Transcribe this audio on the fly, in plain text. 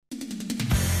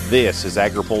This is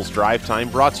AgriPulse Drive Time,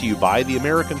 brought to you by the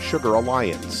American Sugar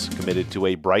Alliance, committed to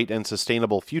a bright and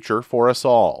sustainable future for us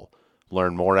all.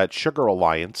 Learn more at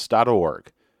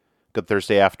sugaralliance.org. Good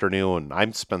Thursday afternoon.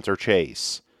 I'm Spencer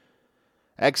Chase.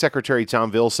 Ag Secretary Tom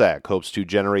Vilsack hopes to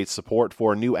generate support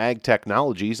for new ag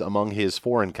technologies among his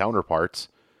foreign counterparts.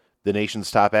 The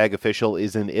nation's top ag official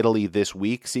is in Italy this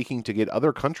week, seeking to get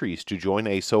other countries to join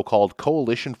a so-called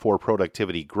Coalition for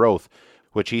Productivity Growth,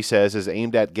 which he says is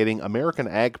aimed at getting American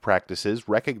ag practices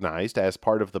recognized as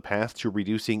part of the path to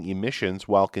reducing emissions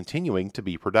while continuing to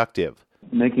be productive.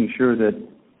 Making sure that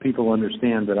people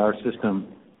understand that our system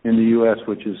in the U.S.,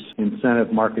 which is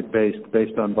incentive market-based,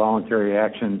 based on voluntary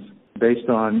actions, based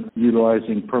on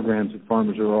utilizing programs that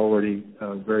farmers are already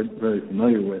very, very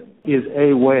familiar with, is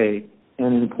a way,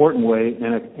 and an important way,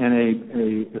 and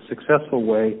a successful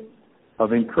way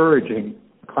of encouraging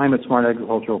climate-smart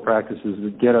agricultural practices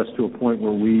that get us to a point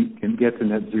where we can get to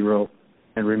net zero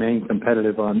and remain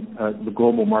competitive on the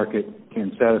global market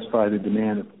and satisfy the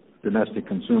demand of domestic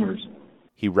consumers.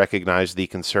 He recognized the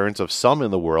concerns of some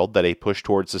in the world that a push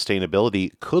towards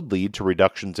sustainability could lead to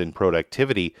reductions in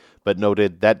productivity, but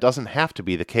noted that doesn't have to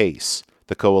be the case.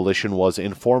 The coalition was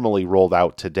informally rolled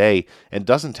out today and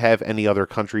doesn't have any other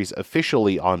countries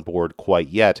officially on board quite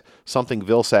yet, something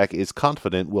Vilsack is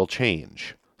confident will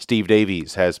change. Steve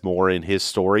Davies has more in his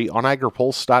story on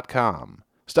agripulse.com.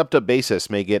 Stepped-up basis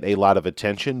may get a lot of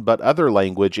attention, but other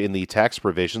language in the tax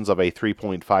provisions of a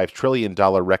 $3.5 trillion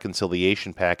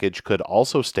reconciliation package could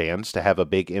also stand to have a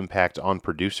big impact on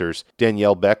producers.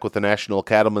 Danielle Beck with the National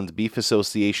Cattlemen's Beef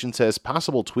Association says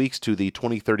possible tweaks to the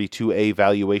 2032A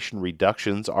valuation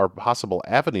reductions are possible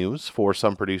avenues for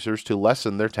some producers to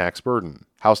lessen their tax burden.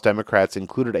 House Democrats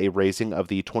included a raising of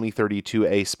the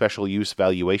 2032A special use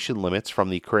valuation limits from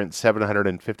the current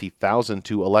 $750,000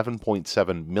 to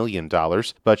 $11.7 million,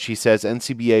 but she says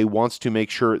NCBA wants to make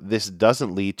sure this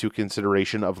doesn't lead to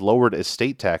consideration of lowered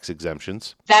estate tax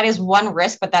exemptions. That is one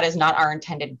risk, but that is not our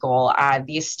intended goal.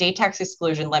 The estate tax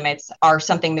exclusion limits are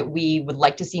something that we would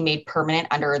like to see made permanent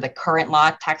under the current law,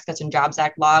 Tax Cuts and Jobs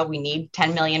Act law. We need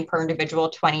 $10 million per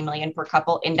individual, $20 million per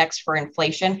couple, indexed for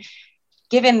inflation.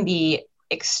 Given the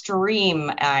extreme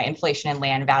inflation in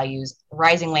land values,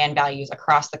 rising land values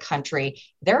across the country,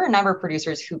 there are a number of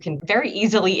producers who can very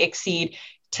easily exceed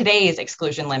today's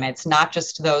exclusion limits, not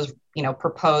just those,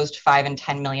 proposed 5 and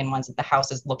 10 million ones that the House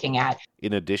is looking at.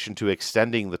 In addition to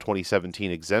extending the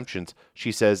 2017 exemptions,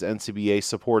 she says NCBA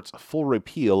supports full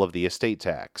repeal of the estate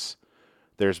tax.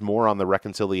 There's more on the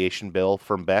reconciliation bill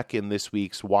from Beck in this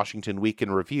week's Washington Week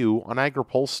in Review on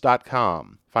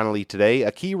agripulse.com. Finally today,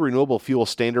 a key renewable fuel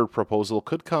standard proposal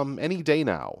could come any day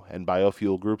now, and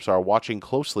biofuel groups are watching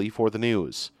closely for the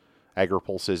news.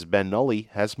 AgriPulse's Ben Nulley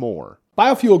has more.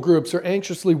 Biofuel groups are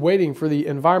anxiously waiting for the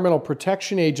Environmental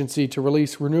Protection Agency to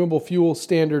release renewable fuel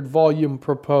standard volume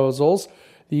proposals.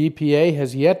 The EPA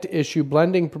has yet to issue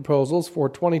blending proposals for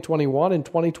 2021 and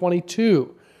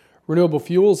 2022. Renewable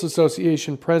Fuels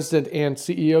Association President and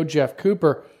CEO Jeff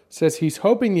Cooper says he's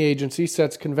hoping the agency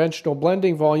sets conventional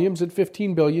blending volumes at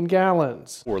 15 billion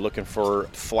gallons. We're looking for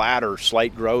flat or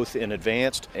slight growth in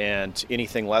advanced, and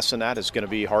anything less than that is going to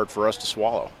be hard for us to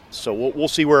swallow. So we'll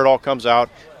see where it all comes out.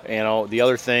 The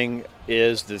other thing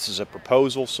is this is a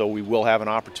proposal, so we will have an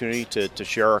opportunity to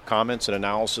share our comments and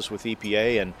analysis with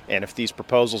EPA. And if these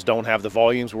proposals don't have the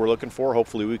volumes we're looking for,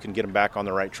 hopefully we can get them back on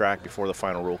the right track before the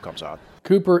final rule comes out.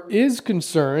 Cooper is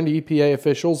concerned EPA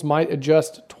officials might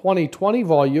adjust 2020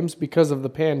 volumes because of the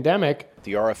pandemic.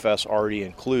 The RFS already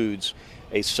includes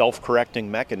a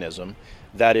self-correcting mechanism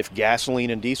that if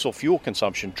gasoline and diesel fuel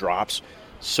consumption drops,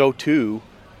 so too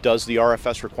does the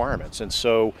RFS requirements. And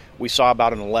so we saw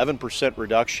about an 11%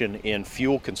 reduction in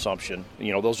fuel consumption.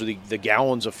 Those are the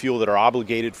gallons of fuel that are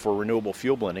obligated for renewable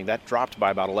fuel blending. That dropped by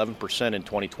about 11% in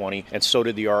 2020, and so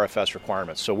did the RFS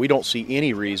requirements. So we don't see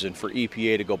any reason for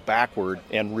EPA to go backward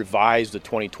and revise the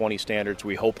 2020 standards.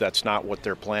 We hope that's not what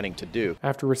they're planning to do.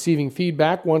 After receiving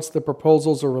feedback once the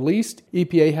proposals are released,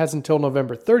 EPA has until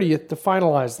November 30th to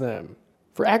finalize them.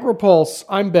 For AgriPulse,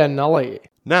 I'm Ben Nulley.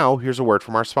 Now, here's a word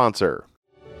from our sponsor.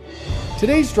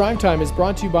 Today's Drive Time is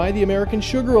brought to you by the American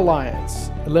Sugar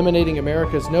Alliance. Eliminating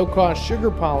America's no-cost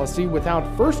sugar policy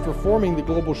without first reforming the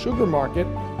global sugar market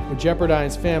would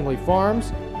jeopardize family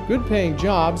farms, good-paying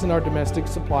jobs, and our domestic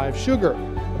supply of sugar.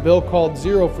 A bill called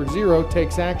Zero for Zero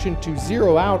takes action to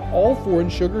zero out all foreign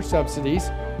sugar subsidies.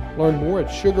 Learn more at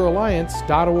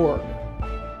sugaralliance.org.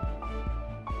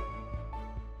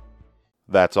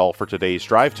 That's all for today's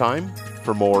Drive Time.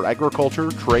 For more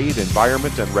agriculture, trade,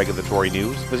 environment, and regulatory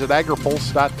news, visit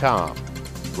agripulse.com.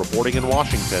 Reporting in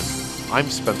Washington, I'm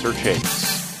Spencer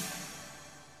Chase.